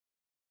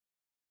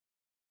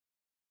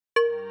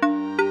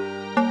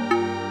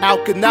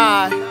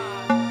Ikonik.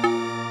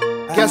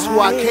 Guess who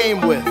I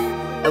came with?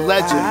 A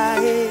legend.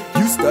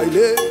 You style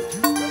it.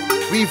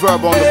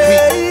 Reverb on the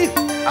beat.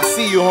 I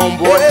see you,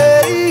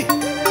 homeboy.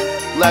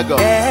 Lego.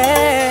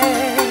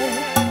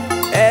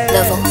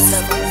 Levels.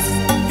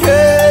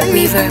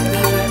 Reverb.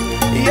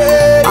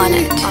 On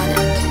it.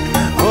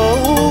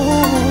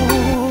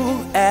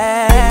 Oh,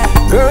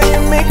 girl, you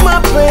make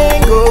my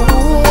pain go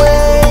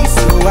away,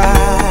 so I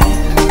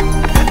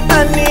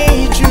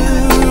need you.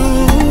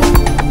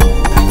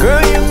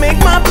 Girl, you make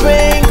my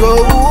pain go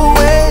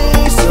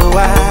away, so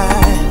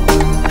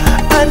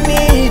I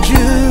need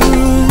you.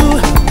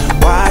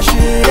 Why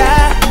should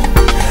I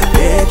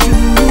let you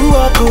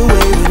walk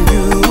away when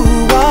you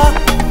are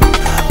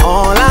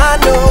all I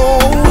know?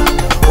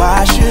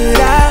 Why should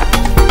I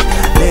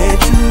let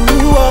you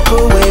walk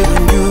away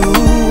when you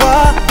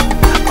are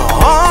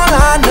all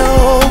I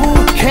know?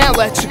 Can't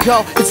let you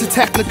go, it's a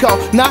technical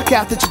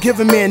knockout that you're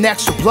giving me an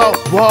extra blow.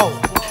 Whoa,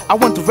 I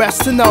want the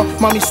rest to know.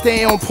 Mommy,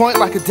 stay on point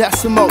like a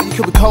decimal. You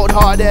could be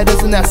cold-hearted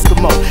as an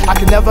Eskimo. I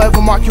can never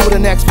ever mark you with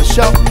an X for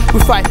show. We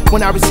fight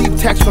when I receive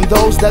texts from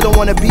those that don't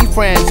wanna be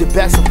friends. Your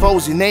best of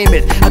foes, you name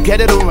it. I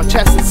get it over my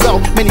chest, and so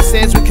many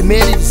sins we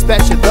committed. You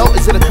special though,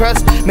 is it a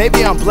curse?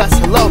 Maybe I'm blessed.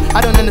 Hello,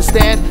 I don't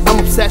understand. I'm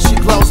obsessed. She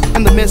glows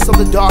in the midst of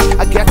the dark.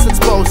 I get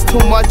exposed.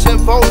 Too much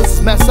info. This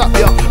is mess up,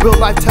 yo. Real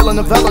life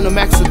telenovela, New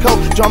Mexico.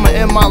 Drama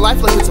in my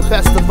life like it's a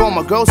festival.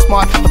 My girl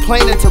smart, a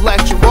plain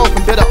intellectual.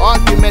 From bitter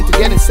argument to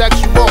getting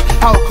sexual.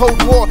 How a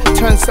cold war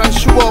turns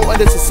sensual, and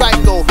it's a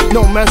cycle,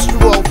 no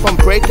menstrual. From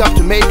breakup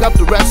to makeup,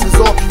 the rest is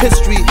all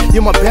history.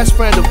 You're my best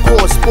friend, of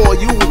course. For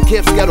you with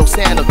gifts, ghetto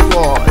Santa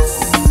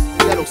Claus.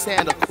 Ghetto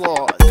Santa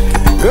Claus.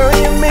 Girl,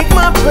 you make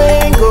my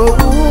pain go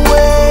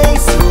away,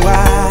 so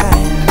I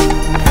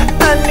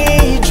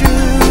need you.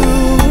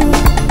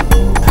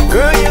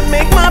 Girl, you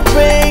make my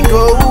pain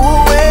go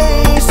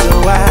away, so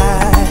I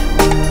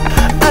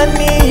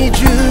need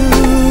you.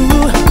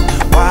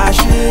 Why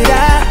should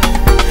I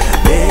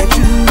let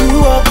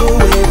you walk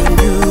away when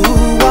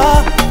you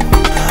are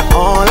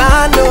all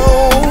I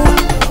know?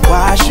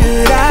 Why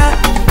should I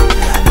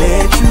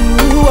let you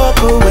walk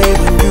away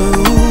when you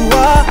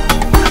are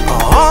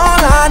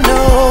all I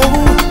know?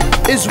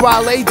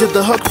 Israel did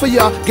the hook for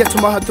y'all. Get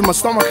to my heart, to my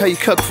stomach, how you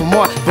cook for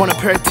more. Born a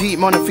pair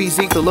deep, on a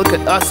physique to look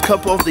at us.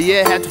 Couple of the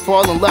year, had to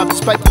fall in love.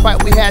 Despite the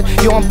fight we had,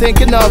 yo, I'm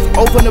thinking of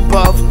over and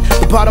above.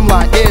 The bottom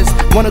line is,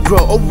 wanna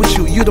grow over with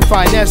you, you the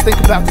finance. Think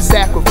about the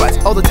sacrifice,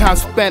 all the time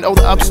spent, all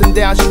the ups and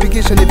downs.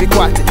 Shibikisha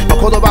nibikwati.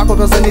 Makolo bako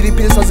pesa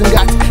nilipisa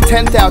zingati.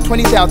 10,000,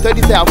 20,000,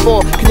 30,000,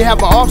 4. Can you have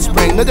my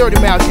offspring? No dirty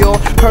mouth, yo.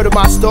 Heard of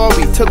my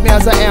story, took me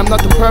as I am.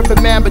 Not the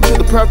perfect man, but you're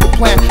the perfect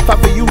plan. Fight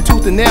for you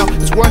tooth and nail,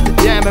 it's worth the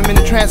damn. I'm in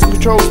the trance and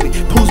controls me.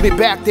 Pulls me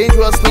back,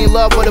 dangerously in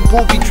love with a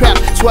booby trap.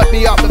 Swept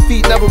me off my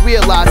feet, never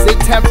realized it.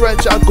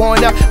 Temperature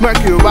going up,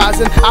 mercury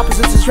rising.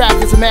 Opposites attract,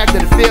 it's a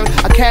magnetic field.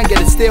 I can't get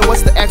it still,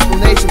 what's the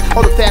explanation?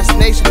 All the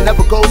fascination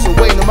never goes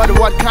away. No matter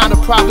what kind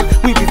of problem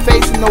we be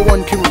facing, no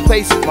one can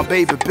replace it, my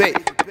baby, babe.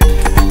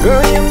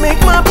 Girl, you make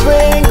my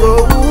pain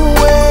go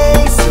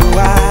away, so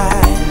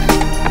I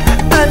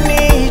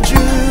need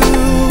you.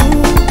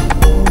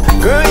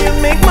 Girl, you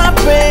make my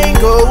pain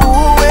go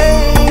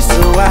away,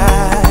 so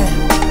I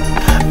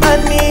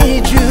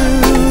need you.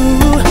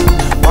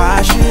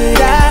 Why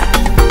should I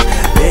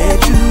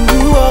let you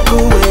walk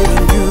away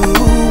when you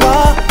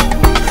are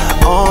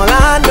all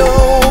I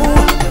know?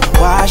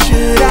 Why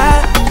should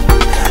I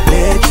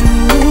let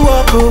you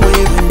walk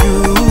away when you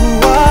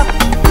are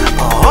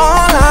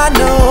all I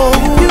know?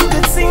 If you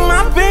could see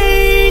my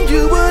pain,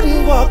 you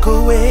wouldn't walk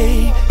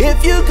away.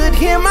 If you could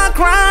hear my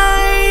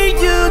cry,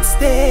 you'd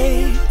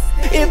stay.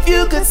 If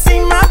you could see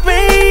my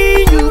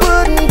pain, you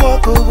wouldn't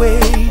walk away.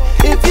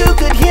 If you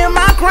could hear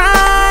my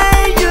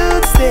cry,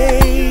 you'd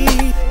stay.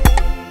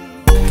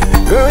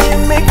 Girl, you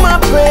make my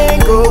pain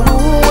go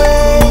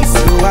away,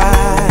 so I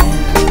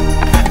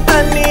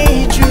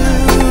need you.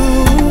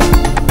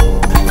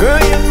 Girl,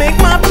 you make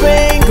my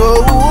pain go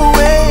away.